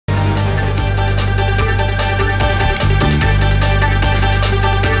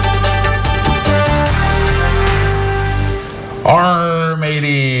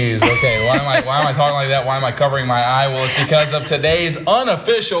why am I covering my eye? Well, it's because of today's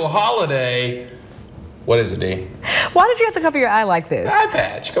unofficial holiday. What is it, D? Why did you have to cover your eye like this? Eye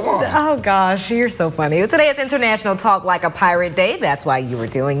patch, come on. Oh gosh, you're so funny. Today is International Talk Like a Pirate Day. That's why you were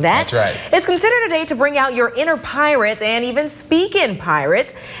doing that. That's right. It's considered a day to bring out your inner pirate and even speak in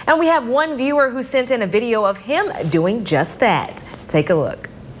pirate. And we have one viewer who sent in a video of him doing just that. Take a look.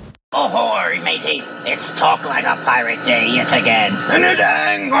 Ahoy, mateys! It's Talk Like a Pirate Day yet again, and it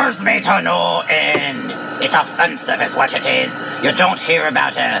angers me to no end. It's offensive is what it is. You don't hear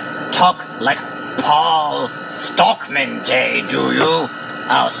about a Talk Like Paul Stockman Day, do you?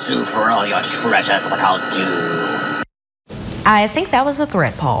 I'll sue for all your treasures, what I'll do. I think that was a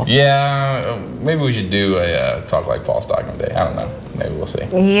threat, Paul. Yeah, maybe we should do a Talk Like Paul Stockman Day. I don't know. Maybe we'll see.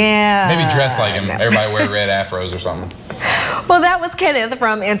 Yeah. Maybe dress like him. Everybody wear red afros or something. Well, that was Kenneth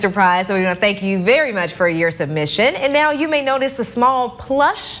from Enterprise. So we want to thank you very much for your submission. And now you may notice a small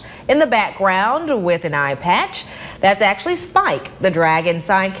plush in the background with an eye patch. That's actually Spike, the dragon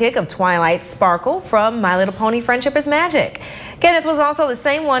sidekick of Twilight Sparkle from My Little Pony Friendship is Magic. Kenneth was also the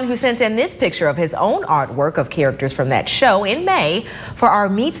same one who sent in this picture of his own artwork of characters from that show in May for our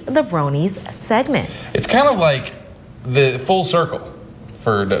Meet the Bronies segment. It's kind of like the full circle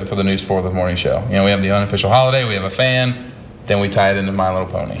for the News 4 the Morning Show. You know, we have the unofficial holiday, we have a fan, then we tie it into My Little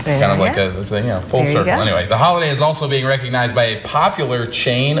Pony. It's kind of like a full circle. Anyway, the holiday is also being recognized by a popular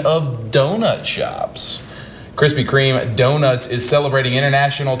chain of donut shops. Krispy Kreme Donuts is celebrating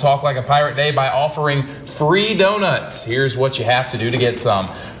International Talk Like a Pirate Day by offering free donuts. Here's what you have to do to get some.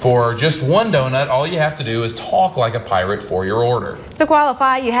 For just one donut, all you have to do is talk like a pirate for your order. To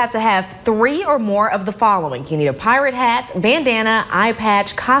qualify, you have to have 3 or more of the following. You need a pirate hat, bandana, eye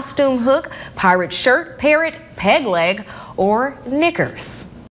patch, costume hook, pirate shirt, parrot, peg leg, or knickers.